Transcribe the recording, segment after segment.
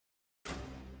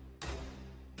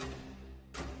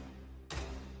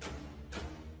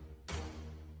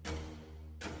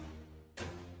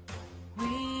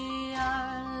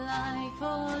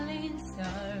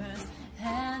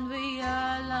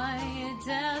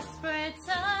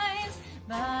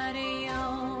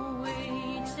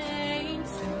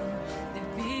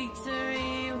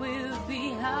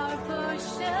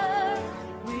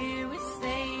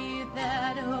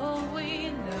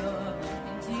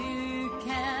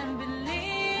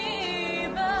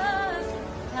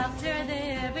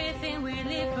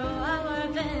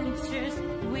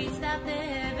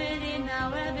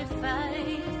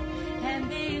fight, and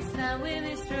this time we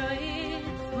destroy it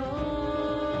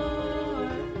for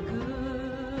good.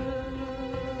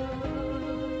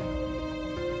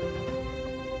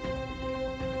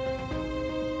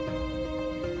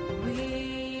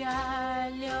 We are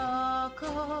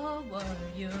Lyoko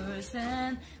warriors,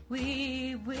 and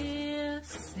we will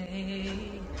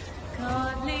say,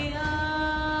 Code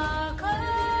Lyoko,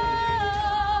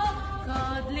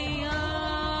 Code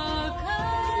Lyoko,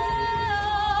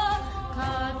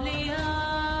 Code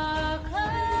Lyoko,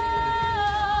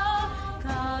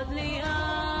 Code Lyoko.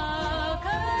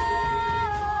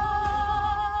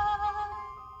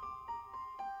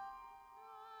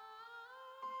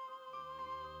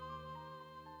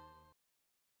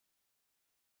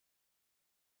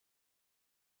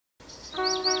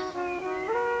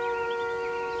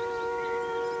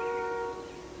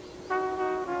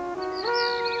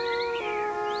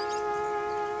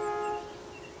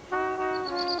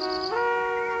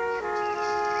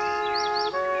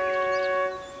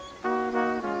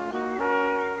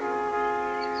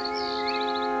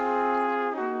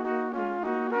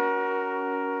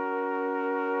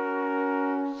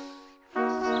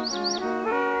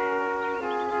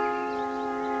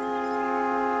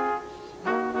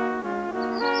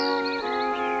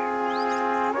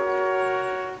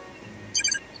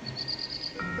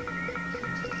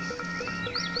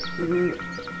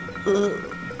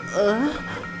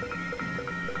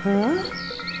 Huh?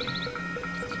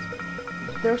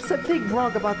 There's something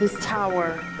wrong about this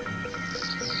tower.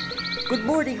 Good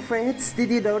morning, friends. Did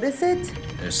you notice it?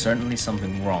 There's certainly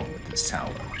something wrong with this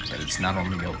tower, but it's not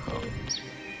on Lyoko.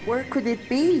 Where could it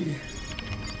be?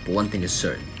 But one thing is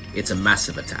certain, it's a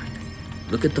massive attack.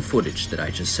 Look at the footage that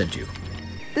I just sent you.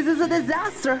 This is a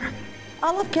disaster.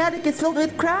 All of Canik is filled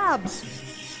with crabs.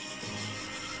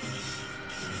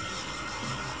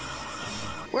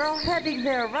 We're all heading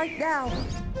there right now.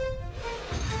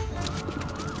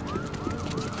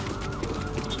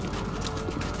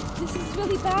 This is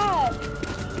really bad.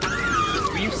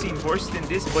 We've seen worse than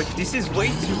this, but this is way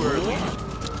too early.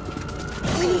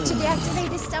 We need to deactivate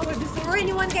this tower before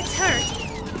anyone gets hurt.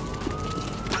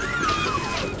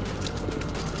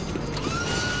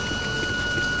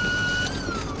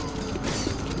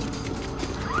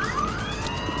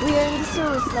 We are in the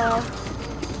sewers now.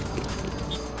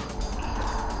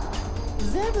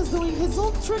 Zeb is doing his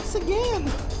old tricks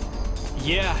again.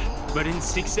 Yeah, but in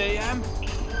 6 a.m.?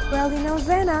 Well, you know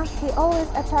Zena, he always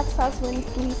attacks us when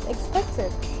it's least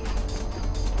expected.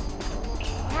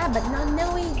 Yeah, but not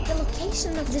knowing the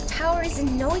location of the tower is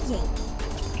annoying.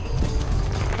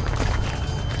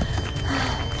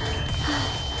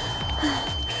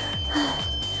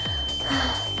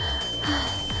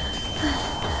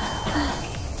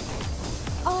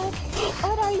 Odd,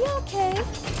 are you okay?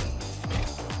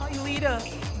 Hi, Lita.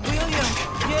 William,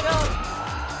 get up.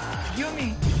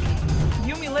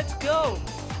 Yumi, let's go.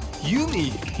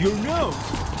 Yumi, your nose.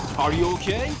 Are you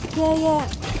okay? Yeah,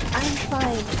 I'm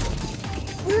fine.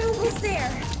 We're almost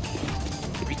there.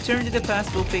 Return to the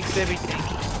past will fix everything.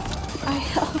 I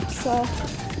hope so.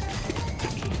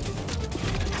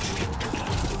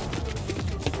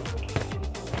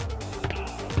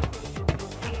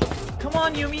 Come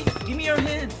on, Yumi, give me your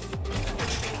hand.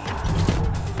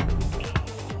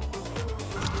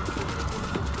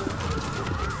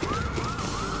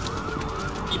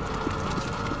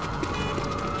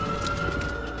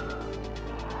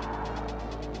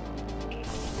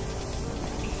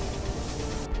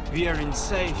 We are in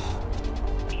safe.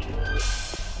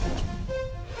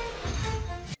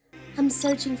 I'm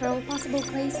searching for all possible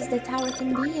places the tower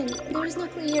can be in. There is no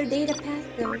clear data path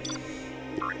though.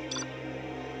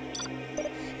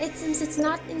 It seems it's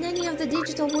not in any of the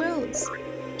digital worlds.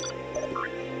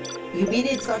 You mean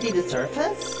it's not in the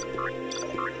surface?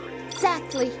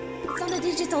 Exactly! It's on the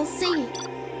digital sea!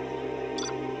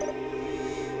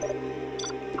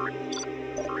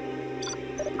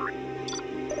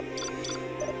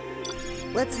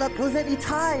 Let's not lose any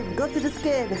time. Go to the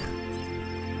skid.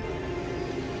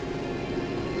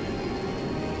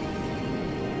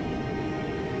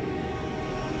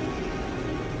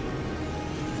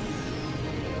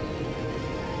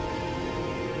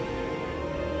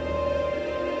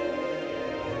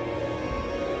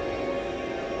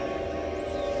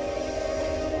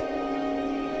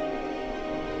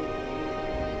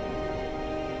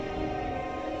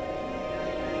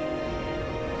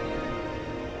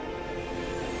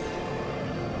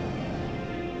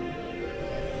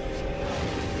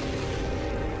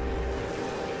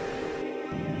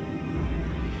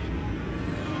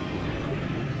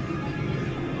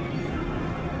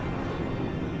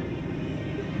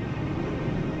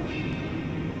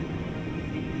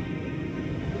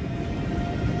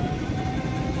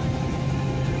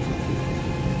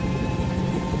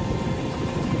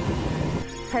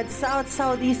 Head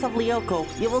south-southeast of Lyoko.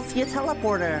 You will see a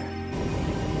teleporter.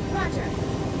 Roger.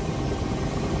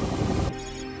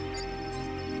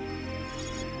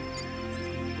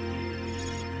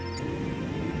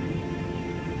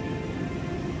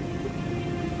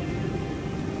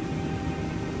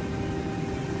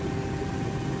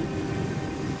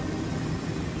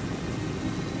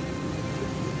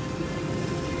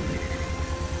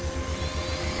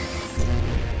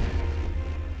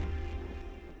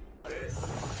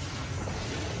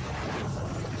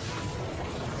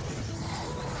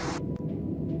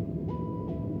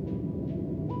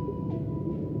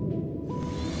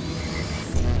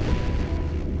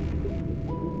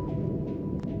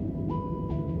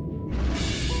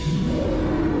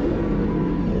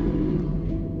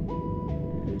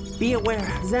 Be aware,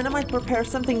 Xana might prepare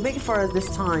something big for us this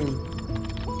time.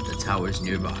 The tower's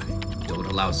nearby. Don't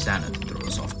allow Xana to throw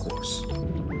us off course.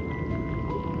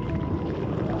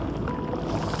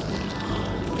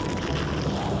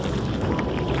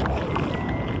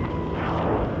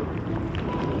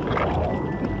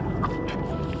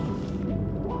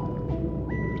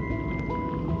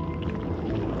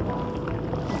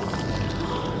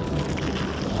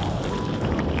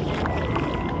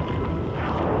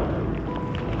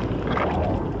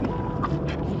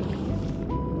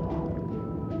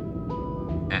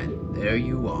 There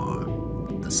you are,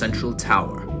 the central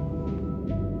tower.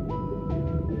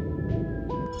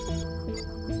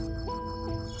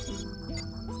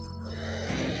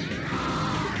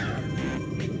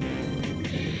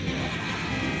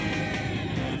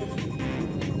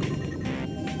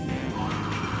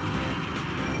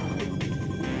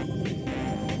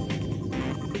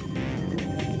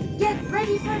 Get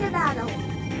ready for the battle.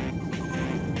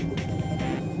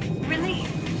 Relief.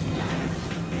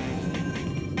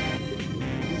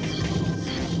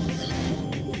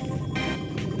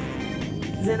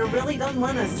 Xana really don't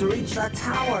want us to reach that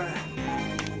tower.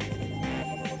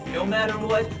 No matter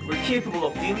what, we're capable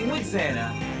of dealing with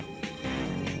Xana.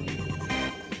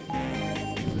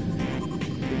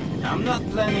 I'm not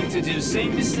planning to do the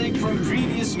same mistake from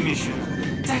previous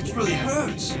mission. That really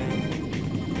hurts.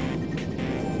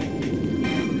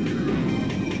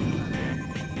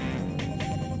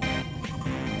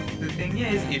 The thing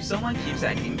is, if someone keeps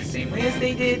acting the same way as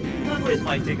they did, Congress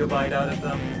might take a bite out of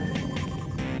them.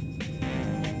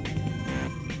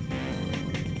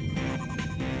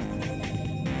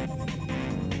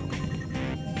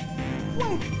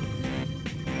 Wait.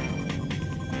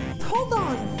 Hold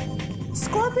on.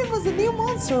 Scorpion was a new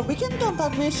monster. We can count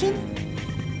that mission.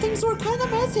 Things were kind of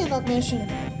messy in that mission.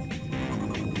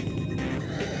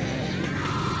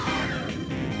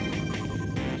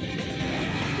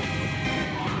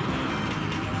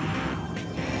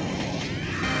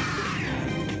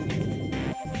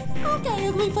 Okay,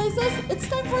 ugly faces. It's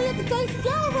time for you to taste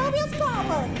Yellow Romeo's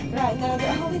power. Right now, the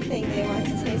only thing they want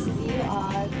to taste is you,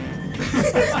 Odd.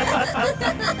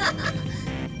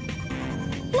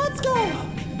 Let's go.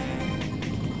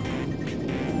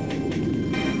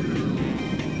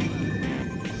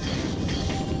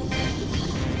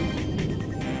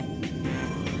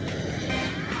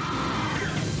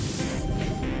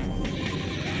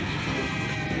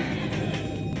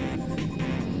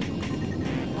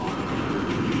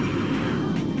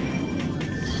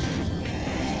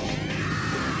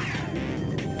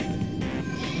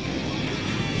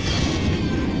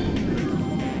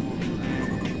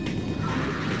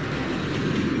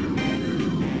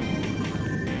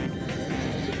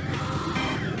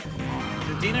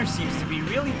 Dinner seems to be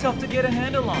really tough to get a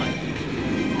handle on.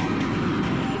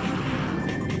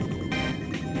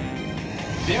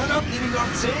 They're not leaving our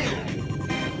tail.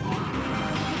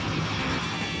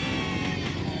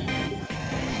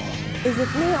 Is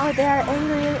it me or they are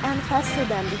angrier and faster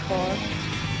than before?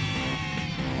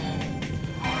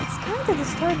 It's kind of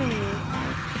disturbing me.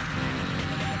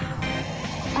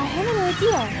 I have an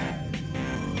idea.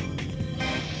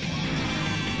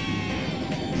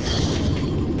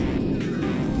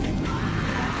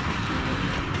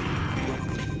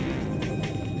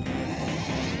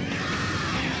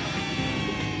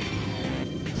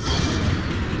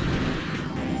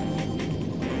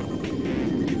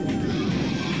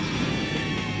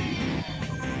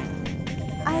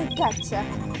 I gotcha.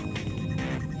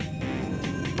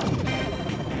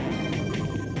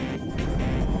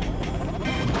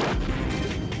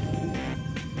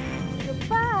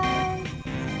 Goodbye.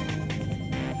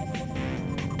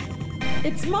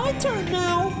 It's my turn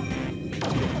now.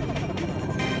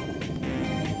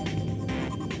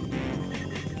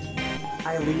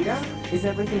 Aelita, is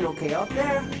everything okay out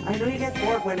there? I know you get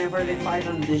bored whenever they fight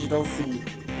on Digital Sea.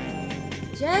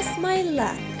 Just my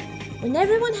luck. When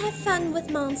everyone have fun with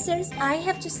monsters, I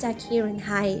have to stuck here and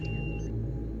hide.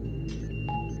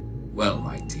 Well,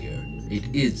 my dear, it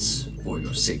is for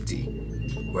your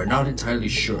safety. We're not entirely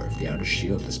sure if the outer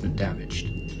shield has been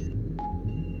damaged.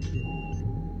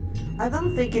 I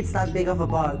don't think it's that big of a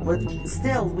bug, but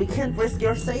still, we can't risk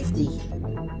your safety.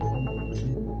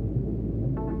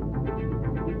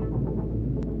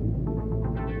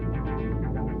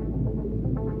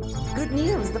 Good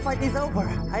news, the fight is over.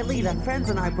 Eileen and friends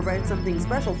and I prepared something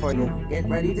special for you. Get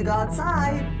ready to go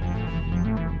outside.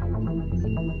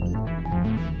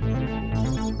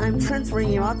 I'm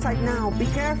transferring you outside now. Be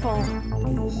careful.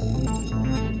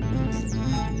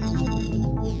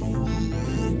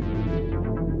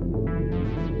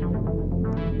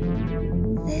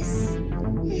 This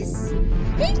is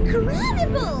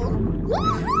incredible!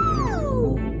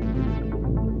 Woohoo!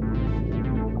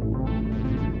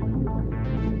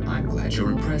 I'm glad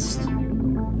you're impressed.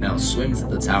 Now swim to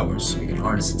the tower so we can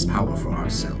harness its power for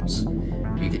ourselves.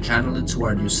 We can channel it to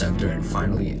our new sector and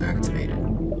finally activate it.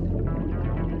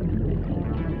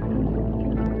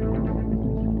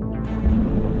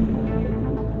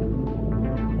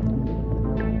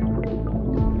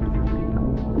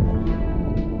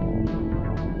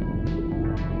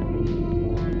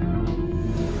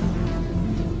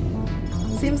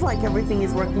 Seems like everything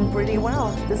is working pretty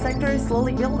well. The sector is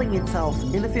slowly building itself.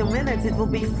 In a few minutes, it will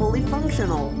be fully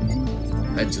functional.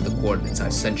 Head to the coordinates I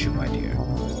sent you, my dear.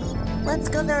 Let's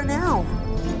go there now.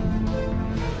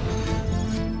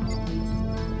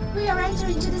 We are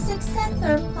entering into the 6th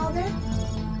sector, Father.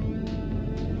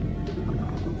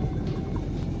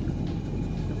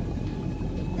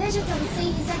 Digital C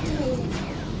is activated.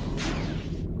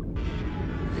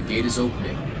 The gate is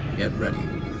opening. Get ready.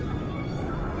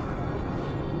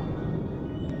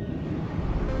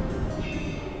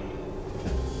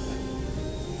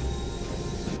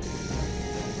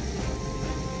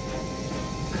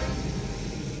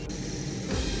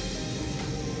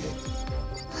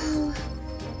 Oh,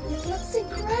 it looks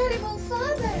incredible,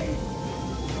 Father.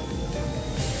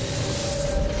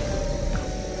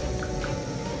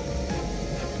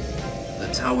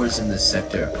 The towers in this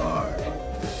sector are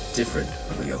different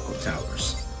from Lyoko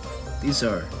towers. These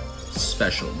are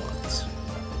special ones.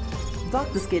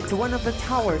 Dock this gate to one of the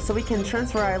towers so we can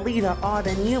transfer Alita, Odd,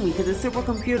 and Yumi to the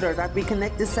supercomputer that we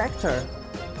connect the sector.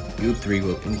 You three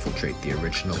will infiltrate the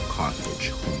original Carthage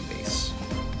home base.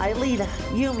 Alita,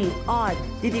 Yumi, Odd,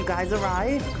 did you guys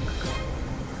arrive?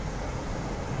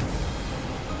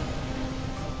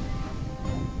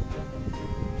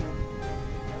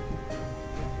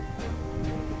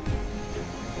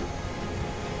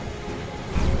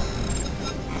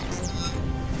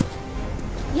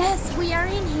 Yes, we are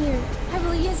in here. I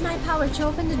will use my power to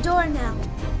open the door now.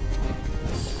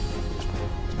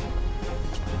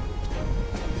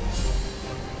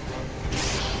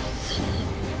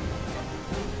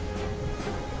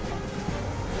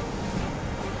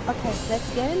 Okay,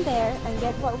 let's get in there and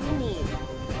get what we need.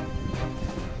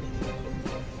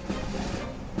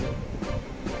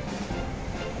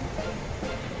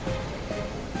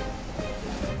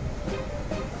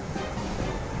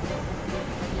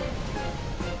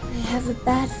 I have a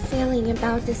bad feeling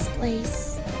about this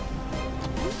place.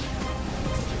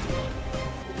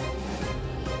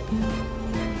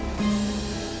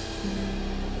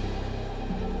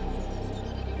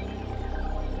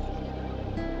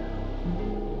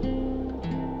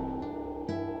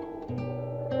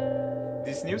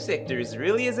 This new sector is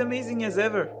really as amazing as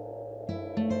ever.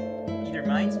 It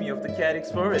reminds me of the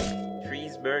Cadix Forest.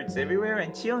 Trees, birds everywhere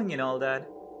and chilling and all that.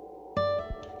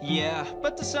 Yeah,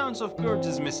 but the sounds of birds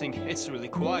is missing. It's really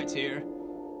quiet here.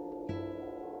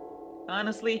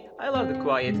 Honestly, I love the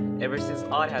quiet. Ever since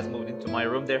Odd has moved into my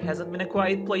room, there hasn't been a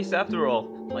quiet place after all.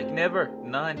 Like never,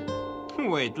 none.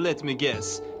 Wait, let me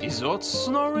guess. Is Odd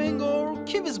snoring or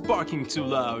Kiv is barking too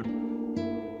loud?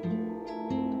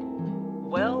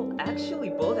 Well, actually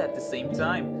both at the same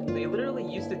time. They literally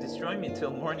used to destroy me until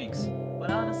mornings.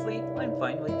 But honestly, I'm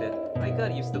fine with it. I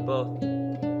got used to both.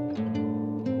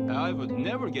 I would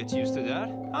never get used to that.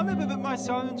 I'm a bit in my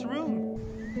silent room.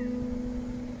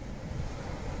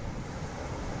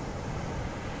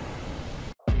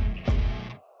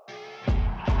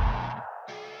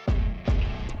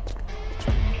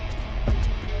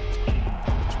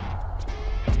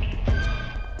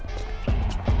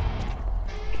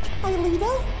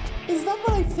 Alita? Is that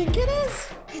what I think it is?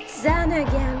 It's Zana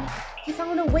again. He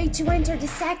found a way to enter the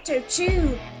sector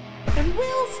too. And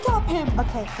we'll stop him.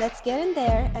 Okay, let's get in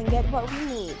there and get what we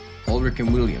need. Ulrich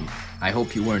and William, I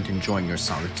hope you weren't enjoying your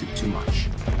solitude too much.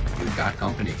 You've got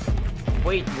company.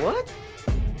 Wait, what?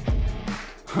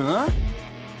 Huh?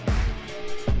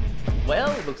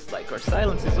 Well, looks like our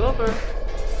silence is over.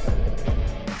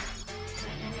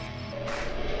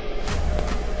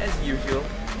 As usual,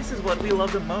 this is what we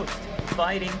love the most.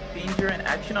 Fighting, danger, and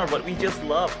action are what we just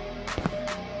love.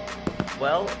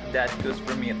 Well, that goes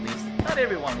for me at least. Not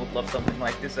everyone would love something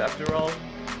like this after all.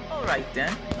 Alright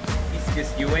then. It's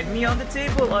just you and me on the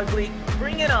table, ugly.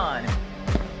 Bring it on!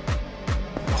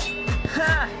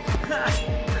 Ha! Ha!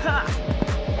 Ha!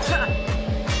 Ha!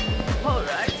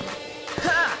 Alright.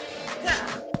 Ha! Ha!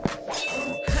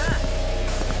 Ha!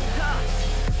 Ha!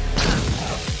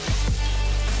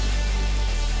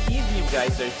 These you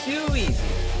guys are too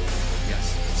easy. Yes,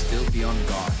 still be on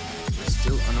guard. We're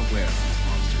still unaware of these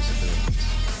monsters' abilities.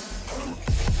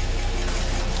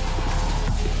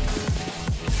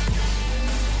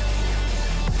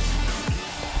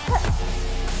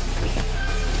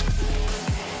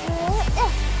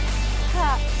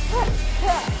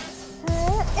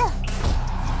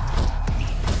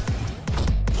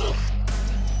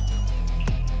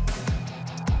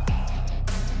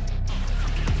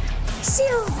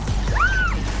 Shield!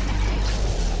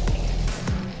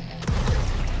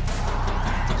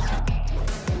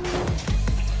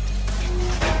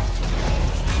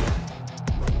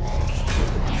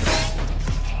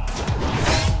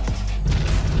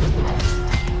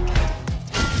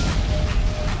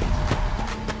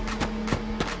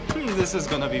 This is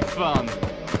gonna be fun.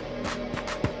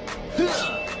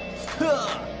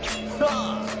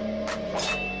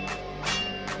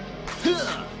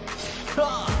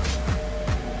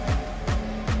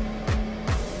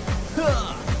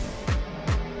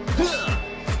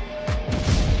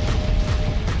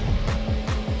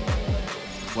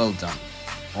 Well done,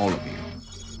 all of you.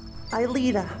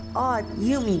 Aelita, Odd,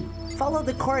 Yumi, follow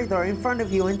the corridor in front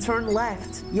of you and turn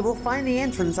left. You will find the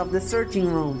entrance of the searching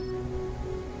room.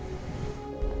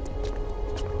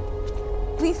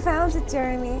 We found it,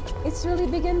 Jeremy. It's really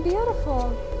big and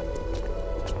beautiful.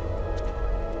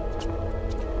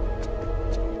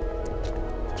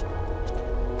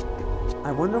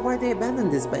 I wonder why they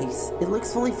abandoned this base. It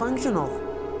looks fully functional.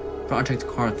 Project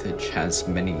Carthage has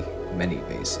many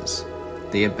bases.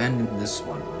 They abandoned this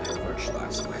one when I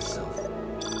virtualized myself.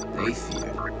 They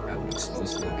feared I would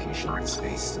expose the location of the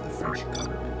space to the French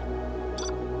government.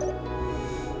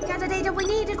 We got the data we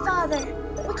needed, Father.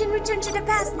 We can return to the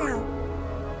past now.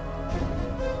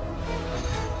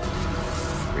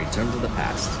 Return to the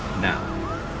past, now.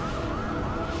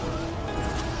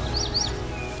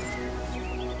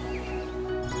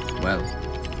 Well,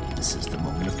 this is the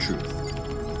moment of truth.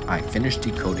 I finished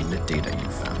decoding the data you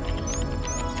found.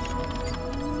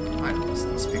 I lost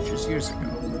these pictures years ago.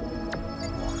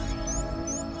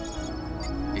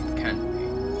 It can't be.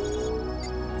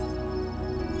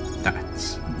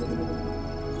 That's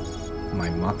my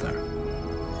mother.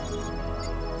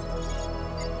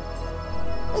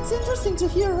 It's interesting to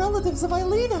hear relatives of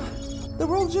Aelita. The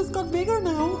world just got bigger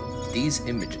now. These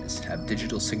images have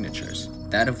digital signatures,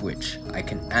 that of which I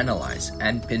can analyze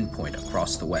and pinpoint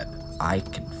across the web. I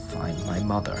can find my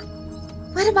mother.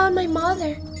 What about my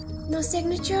mother? No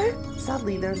signature?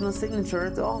 Sadly, there's no signature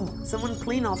at all. Someone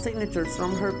cleaned all signatures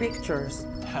from her pictures.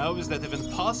 How is that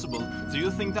even possible? Do you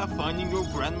think that finding your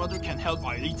grandmother can help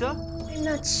Aelita? I'm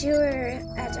not sure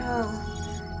at all.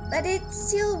 But it's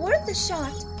still worth a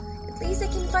shot. At least I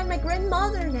can find my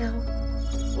grandmother now.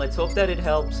 Let's hope that it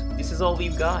helps. This is all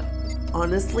we've got.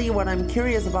 Honestly, what I'm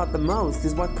curious about the most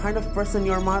is what kind of person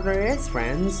your mother is,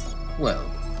 friends. Well,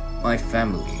 my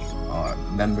family are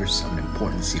members of an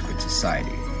important secret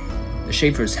society. The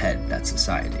Schaefer's head that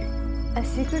society. A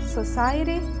secret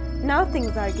society? Now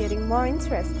things are getting more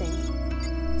interesting.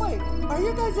 Wait, are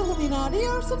you guys Illuminati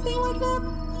or something like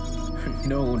that?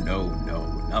 No,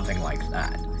 nothing like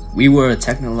that. We were a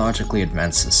technologically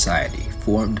advanced society,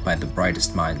 formed by the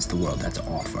brightest minds the world had to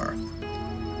offer.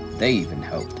 They even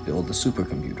helped build a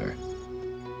supercomputer.